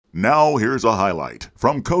Now here's a highlight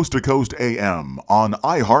from Coast to Coast AM on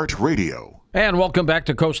iHeartRadio. And welcome back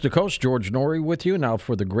to Coast. George Norrie with you. Now,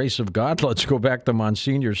 for the grace of God, let's go back to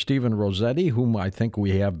Monsignor Stephen Rossetti, whom I think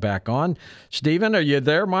we have back on. Stephen, are you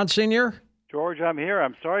there, Monsignor? George, I'm here.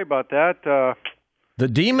 I'm sorry about that. The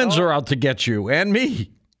demons are out to get you and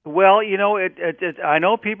me. Well, I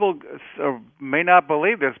know people may not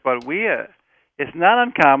believe this, but it's not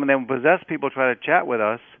uncommon that when possessed people try to chat with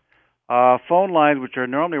us, phone lines, which are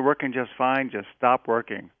normally working just fine, just stop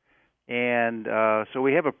working. And so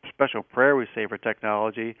we have a special prayer we say for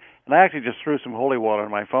technology. And I actually just threw some holy water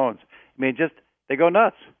on my phones. I mean, they go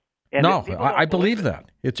nuts. And no, I believe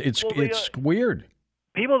that. It's weird.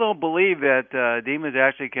 People don't believe that demons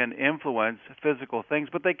actually can influence physical things,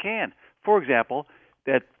 but they can. For example,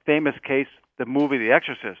 that famous case, the movie The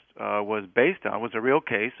Exorcist was based on, was a real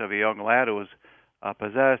case of a young lad who was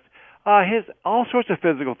possessed. All sorts of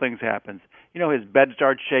physical things happened. His bed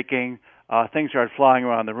started shaking, things started flying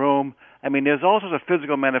around the room. I mean, there's all sorts of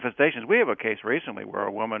physical manifestations. We have a case recently where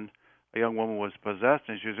a young woman was possessed,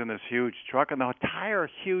 and she was in this huge truck, and the entire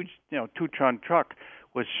huge, 2-ton truck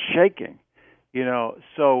was shaking.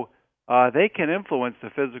 So they can influence the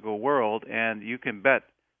physical world, and you can bet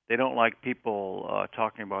they don't like people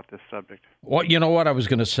talking about this subject. Well, you know what I was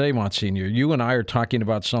going to say, Monsignor? You and I are talking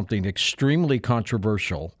about something extremely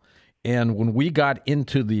controversial, and when we got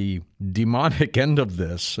into the demonic end of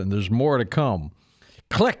this, and there's more to come,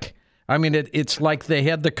 click. I mean, it's like they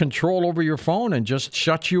had the control over your phone and just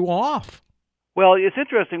shut you off. Well, it's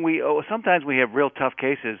interesting. Sometimes we have real tough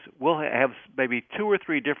cases. We'll have maybe 2 or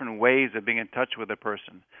 3 different ways of being in touch with a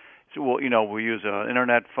person. So we'll use an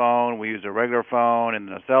internet phone, we use a regular phone, and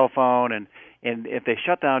a cell phone, and if they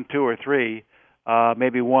shut down 2 or 3,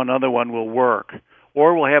 maybe one other one will work.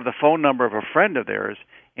 Or we'll have the phone number of a friend of theirs,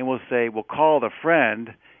 and we'll call the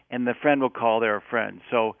friend, and the friend will call their friend.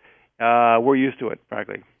 So we're used to it,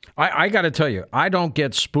 frankly. I got to tell you, I don't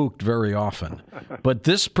get spooked very often, but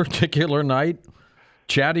this particular night,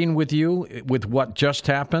 chatting with you with what just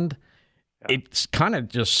happened, it kind of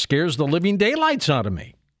just scares the living daylights out of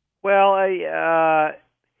me. Well,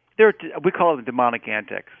 we call it demonic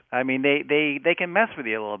antics. I mean, they can mess with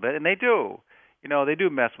you a little bit, and they do. They do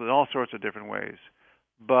mess with all sorts of different ways.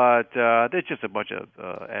 But there's just a bunch of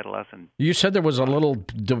adolescent. You said there was a little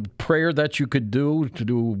prayer that you could do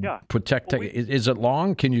to protect. Well, is it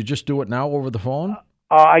long? Can you just do it now over the phone?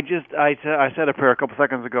 I said a prayer a couple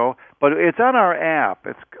seconds ago, but it's on our app.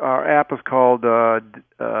 Our app is called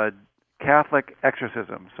Catholic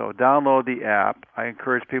Exorcisms. So download the app. I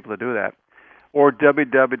encourage people to do that, or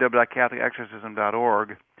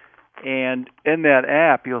www.catholicexorcism.org. And in that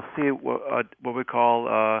app, you'll see what we call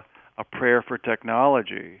a prayer for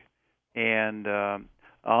technology, and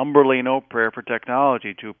Umberlino prayer for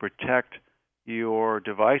technology to protect your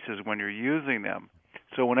devices when you're using them.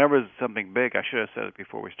 So whenever there's something big, I should have said it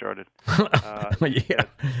before we started.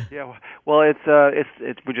 Yeah. Well, it's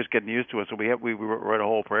we're just getting used to it, so we wrote a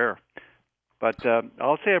whole prayer. But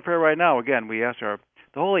I'll say a prayer right now. Again, we ask the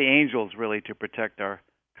holy angels really to protect our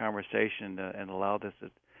conversation and allow this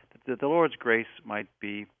that the Lord's grace might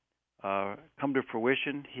be come to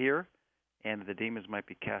fruition here, and the demons might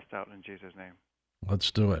be cast out in Jesus' name. Let's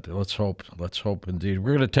do it. Let's hope. Let's hope indeed.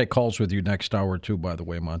 We're going to take calls with you next hour too, by the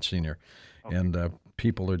way, Monsignor. Okay. And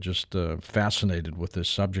people are just fascinated with this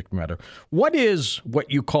subject matter. What is what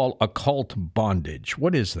you call occult bondage?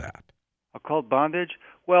 What is that? Occult bondage?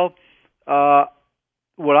 Well,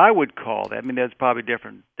 what I would call that, I mean, there's probably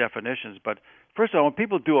different definitions, but first of all, when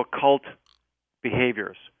people do occult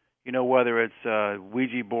behaviors, whether it's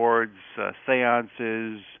Ouija boards,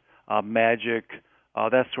 seances, magic,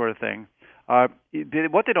 that sort of thing,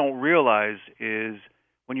 what they don't realize is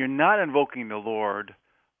when you're not invoking the Lord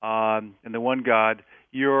and the one God,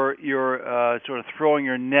 you're sort of throwing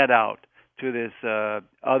your net out to this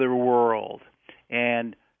other world,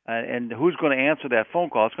 and who's going to answer that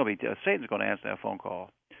phone call? It's going to be Satan's going to answer that phone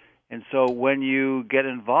call. And so when you get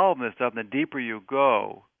involved in this stuff, the deeper you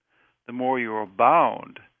go, the more you are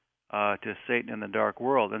bound to Satan in the dark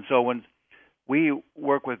world. And so when we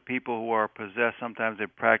work with people who are possessed, sometimes they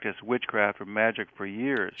practice witchcraft or magic for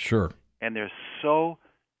years. Sure. And they're so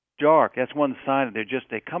dark. That's one sign that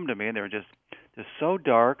they come to me and they're so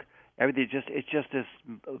dark. Everything it's just this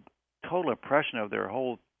total oppression of their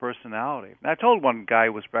whole personality. And I told one guy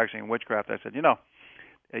who was practicing witchcraft, I said,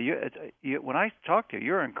 when I talk to you,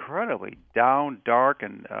 you're incredibly down, dark,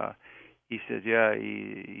 and he said, yeah,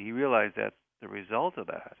 he realized that's the result of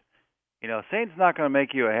that. Satan's not going to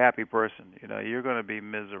make you a happy person. You're going to be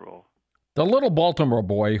miserable. The little Baltimore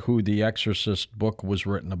boy who the Exorcist book was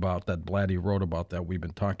written about, that Blatty wrote about that we've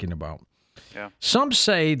been talking about, Yeah. Some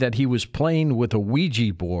say that he was playing with a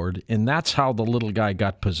Ouija board, and that's how the little guy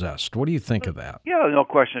got possessed. What do you think of that? Yeah, no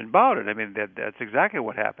question about it. I mean, that's exactly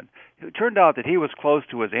what happened. It turned out that he was close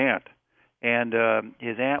to his aunt, and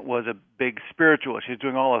his aunt was a big spiritualist. She's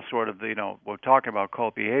doing all the sort of, we're talking about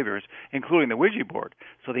cult behaviors, including the Ouija board.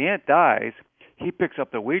 So the aunt dies. He picks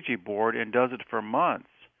up the Ouija board and does it for months.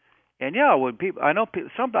 And yeah, when people, I know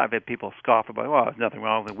sometimes people scoff about, well, there's nothing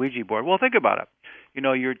wrong with the Ouija board. Well, think about it.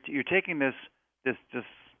 You're taking this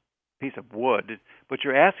piece of wood, but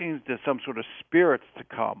you're asking some sort of spirits to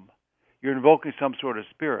come. You're invoking some sort of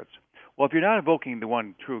spirits. Well, if you're not invoking the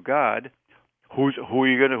one true God, who are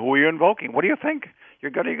you invoking? What do you think? You're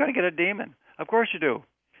gonna get a demon. Of course you do.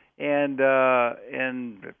 And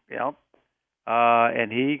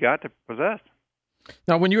he got possessed.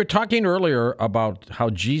 Now, when you were talking earlier about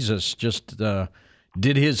how Jesus just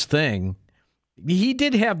did his thing, he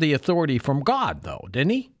did have the authority from God, though,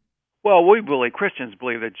 didn't he? Well, Christians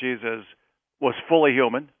believe that Jesus was fully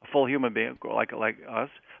human, a full human being like us,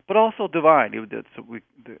 but also divine. He did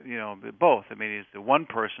both. I mean, he's the one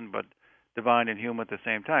person, but divine and human at the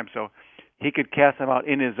same time. So he could cast them out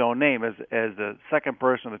in his own name as the second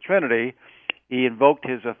person of the Trinity. He invoked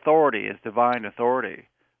his authority, his divine authority.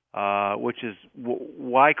 Which is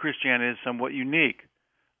why Christianity is somewhat unique,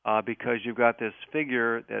 because you've got this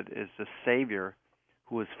figure that is the Savior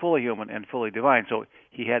who is fully human and fully divine, so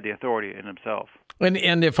he had the authority in himself.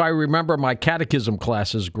 And if I remember my catechism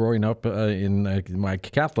classes growing up in my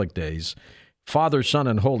Catholic days, Father, Son,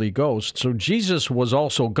 and Holy Ghost, so Jesus was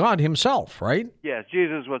also God himself, right? Yes,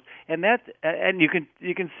 Jesus was, and you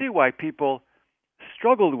can see why people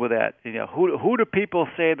struggled with that. Who do people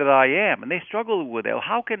say that I am? And they struggled with it.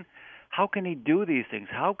 How can he do these things?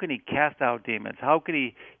 How can he cast out demons? How can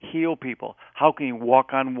he heal people? How can he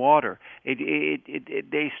walk on water?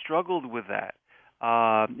 They struggled with that,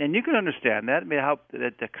 and you can understand that. I mean,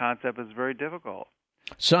 that the concept is very difficult.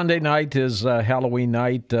 Sunday night is Halloween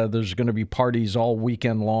night. There's going to be parties all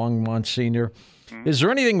weekend long, Monsignor. Mm-hmm. Is there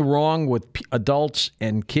anything wrong with adults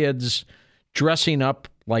and kids dressing up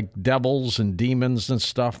like devils and demons and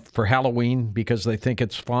stuff for Halloween because they think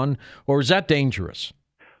it's fun, or is that dangerous?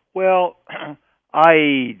 Well, am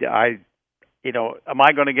I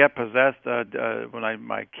going to get possessed when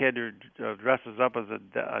my kid dresses up as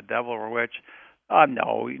a devil or a witch?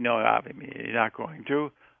 No, I mean, you're not going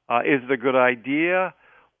to. Is it a good idea?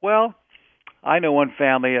 Well, I know one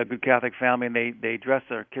family, a good Catholic family, and they dress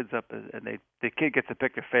their kids up, and the kid gets to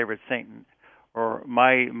pick their favorite saint. Or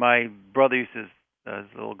my brother used to. His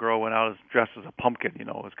little girl went out dressed as a pumpkin. It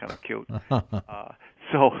was kind of cute.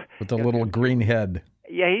 With the little green head.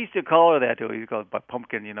 Yeah, he used to call her that too. He called it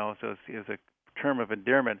pumpkin. So it was a term of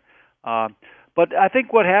endearment. But I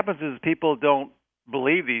think what happens is people don't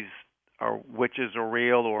believe these are witches are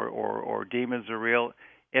real or demons are real.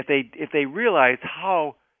 If they realize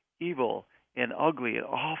how evil and ugly and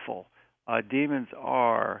awful demons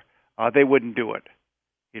are, they wouldn't do it.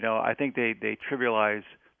 I think they trivialize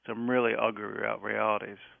some really ugly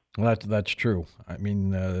realities. Well, that's true. I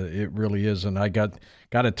mean, it really is. And I got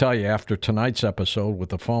to tell you, after tonight's episode with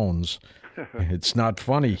the phones, it's not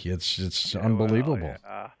funny. It's unbelievable.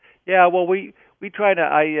 Well, we try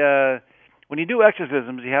to. When you do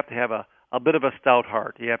exorcisms, you have to have a bit of a stout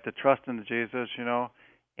heart. You have to trust in Jesus,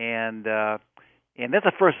 and that's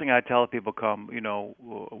the first thing I tell people come,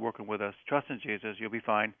 working with us. Trust in Jesus, you'll be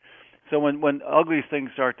fine. So when ugly things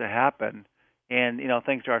start to happen, and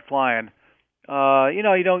things start flying,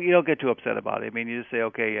 you don't get too upset about it. I mean, you just say,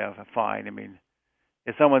 okay, yeah, fine. I mean,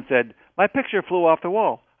 if someone said my picture flew off the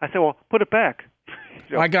wall, I say, well, put it back.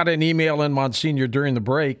 I got an email in, Monsignor, during the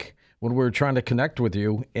break when we were trying to connect with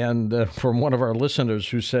you, and from one of our listeners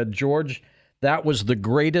who said, George, that was the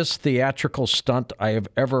greatest theatrical stunt I have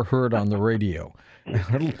ever heard on the radio.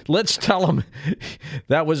 Let's tell him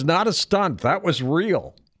that was not a stunt. That was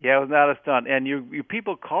real. Yeah, it was not a stunt. And you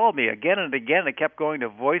people called me again and again. It kept going to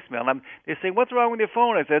voicemail. And they say, "What's wrong with your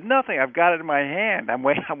phone?" I said, "Nothing. I've got it in my hand. I'm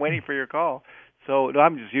waiting for your call." So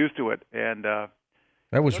I'm just used to it. And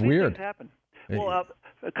that was weird. Things happen. Well,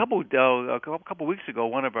 a couple weeks ago,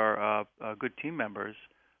 one of our good team members,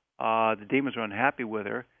 the demons were unhappy with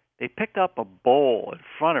her. They picked up a bowl in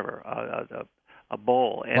front of her, a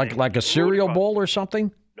bowl, and like a cereal bowl or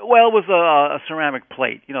something. Well, it was a ceramic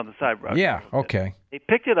plate, the side. Yeah, okay. They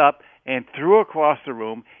picked it up and threw it across the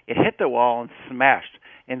room. It hit the wall and smashed.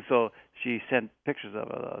 And so she sent pictures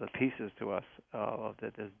of the pieces to us of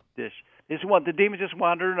this dish. The demons just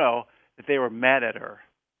wanted her to know that they were mad at her.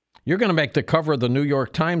 You're going to make the cover of the New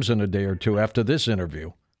York Times in a day or two after this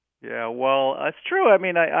interview. Yeah, well, that's true. I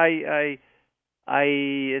mean,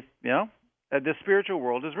 the spiritual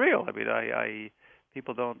world is real. I mean,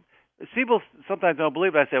 people sometimes don't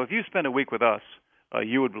believe it. I say, well, if you spend a week with us,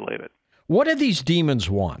 you would believe it. What do these demons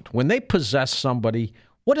want? When they possess somebody,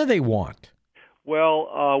 what do they want?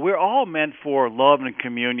 Well, we're all meant for love and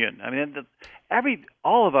communion. I mean,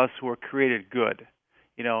 all of us were created good,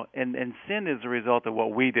 and sin is a result of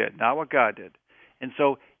what we did, not what God did. And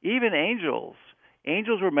so even angels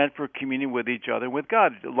were meant for communion with each other and with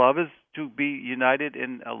God. Love is to be united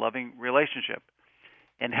in a loving relationship.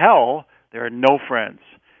 In hell, there are no friends.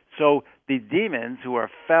 So the demons who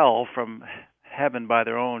fell from heaven by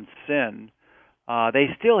their own sin, they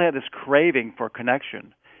still have this craving for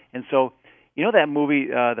connection. And so, that movie,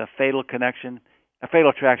 The Fatal Attraction,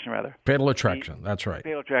 rather. Fatal Attraction, that's right.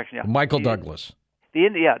 Fatal Attraction, yeah. Michael Douglas. The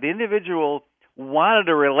individual wanted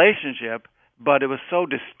a relationship, but it was so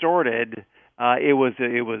distorted, it was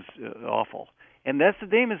awful. And that's the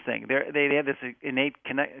demons thing. They have this innate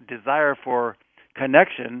desire for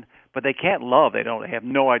connection, but they can't love. They have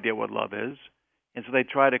no idea what love is, and so they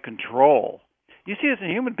try to control. You see this in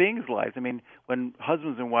human beings' lives. I mean, when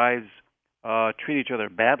husbands and wives treat each other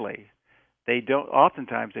badly,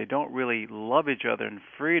 oftentimes they don't really love each other in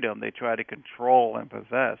freedom. They try to control and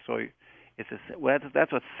possess. So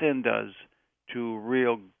that's what sin does to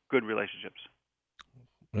real good relationships.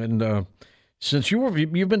 And since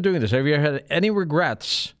you've been doing this, have you had any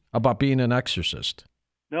regrets about being an exorcist?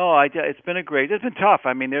 No, it's been tough.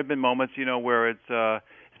 I mean, there have been moments, where it's,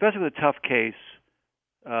 especially with a tough case.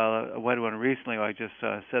 One recently, I just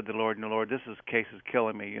said to the Lord, Lord, this case is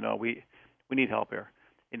killing me. We need help here.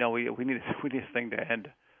 We need this thing to end.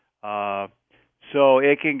 So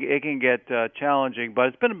it can get challenging, but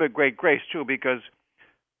it's been a great grace too, because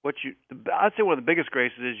I'd say one of the biggest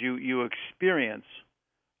graces is you experience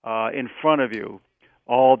in front of you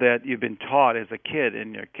all that you've been taught as a kid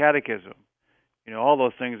in your catechism. All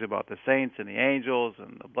those things about the saints and the angels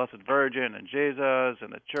and the Blessed Virgin and Jesus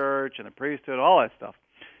and the church and the priesthood, all that stuff.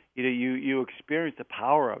 You experience the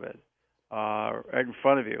power of it right in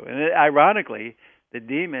front of you. And ironically, the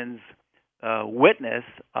demons witness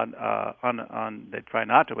they try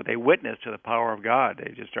not to, but they witness to the power of God.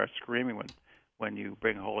 They just start screaming when you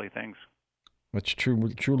bring holy things. That's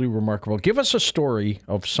truly remarkable. Give us a story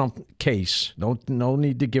of some case. No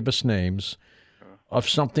need to give us names. Of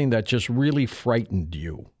something that just really frightened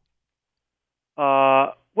you.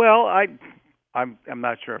 Well, I'm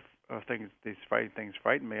not sure if these things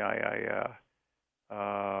frighten me.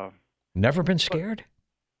 Never been scared?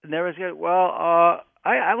 Never scared. Well,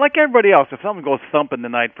 I like everybody else. If something goes thump in the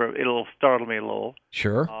night, it'll startle me a little.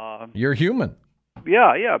 Sure. You're human.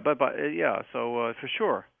 Yeah, but yeah. So for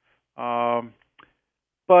sure.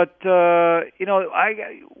 But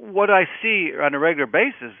what I see on a regular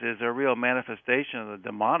basis is a real manifestation of the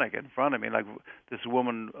demonic in front of me. Like this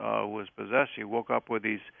woman who was possessed, she woke up with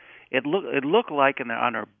these. It looked like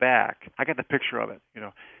on her back. I got the picture of it.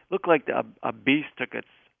 It looked like a beast took its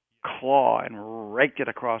claw and raked it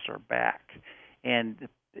across her back, and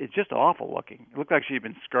it's just awful looking. It looked like she'd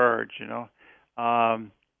been scourged.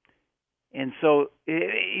 And so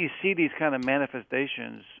you see these kind of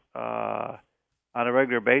manifestations on a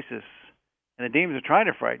regular basis, and the demons are trying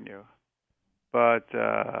to frighten you. But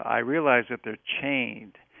I realize that they're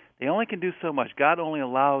chained. They only can do so much. God only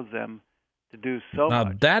allows them to do so much.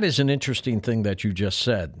 Now, that is an interesting thing that you just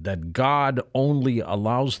said, that God only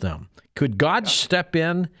allows them. Could God step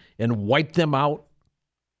in and wipe them out?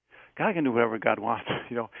 God can do whatever God wants.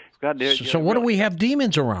 So what do we have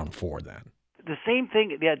demons around for then? The same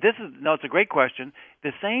thing. Yeah, it's a great question.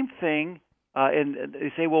 The same thing. And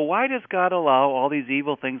they say, well, why does God allow all these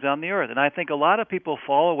evil things on the earth? And I think a lot of people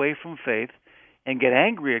fall away from faith and get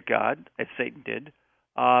angry at God, as Satan did,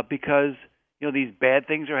 because these bad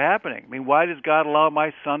things are happening. I mean, why does God allow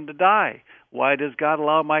my son to die? Why does God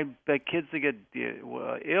allow my kids to get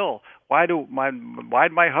ill? Why did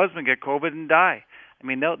my husband get COVID and die? I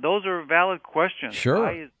mean, those are valid questions.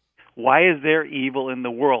 Sure. Why is there evil in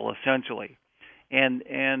the world, essentially? And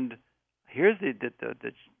here's the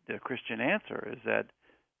Christian answer is that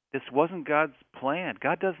this wasn't God's plan.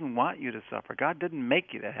 God doesn't want you to suffer. God didn't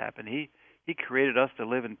make you that happen. He created us to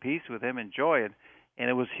live in peace with Him and joy, and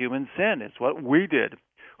it was human sin. It's what we did.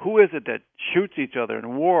 Who is it that shoots each other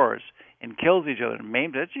in wars and kills each other and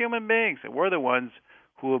maims? It's human beings. And we're the ones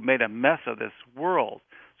who have made a mess of this world.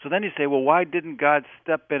 So then you say, well, why didn't God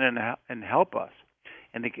step in and help us?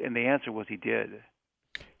 And the answer was He did.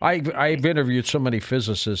 I've interviewed so many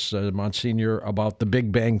physicists, Monsignor, about the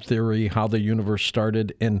Big Bang Theory, how the universe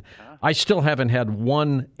started, and I still haven't had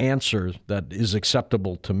one answer that is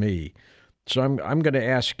acceptable to me. So I'm going to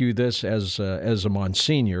ask you this as a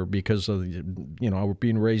Monsignor, because of,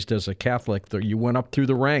 being raised as a Catholic, that you went up through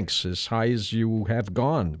the ranks as high as you have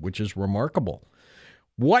gone, which is remarkable.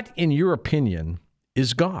 What, in your opinion,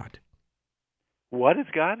 is God? What is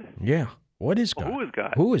God? Yeah. What is God? Well, who is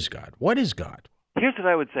God? Who is God? What is God? Here's what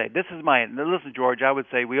I would say. Listen, George, I would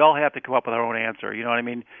say we all have to come up with our own answer. You know what I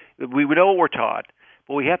mean? We know what we're taught,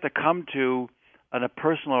 but we have to come to a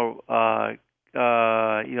personal,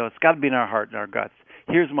 it's got to be in our heart and our guts.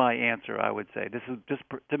 Here's my answer, I would say. This is just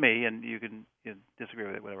to me, and you can disagree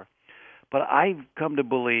with it, whatever. But I've come to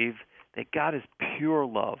believe that God is pure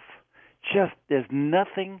love. There's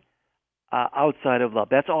nothing outside of love.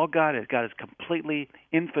 That's all God is. God is completely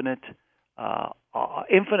infinite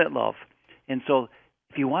love. And so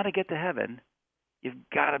if you want to get to heaven, there's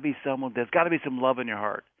got to be some love in your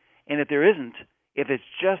heart. And if there isn't, if it's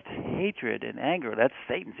just hatred and anger, that's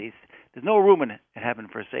Satan. There's no room in heaven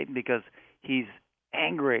for Satan because he's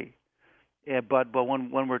angry. But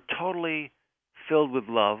when we're totally filled with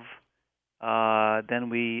love, then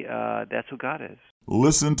that's who God is.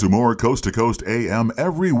 Listen to more Coast to Coast AM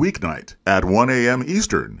every weeknight at 1 a.m.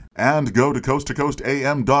 Eastern, and go to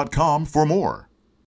coasttocoastam.com for more.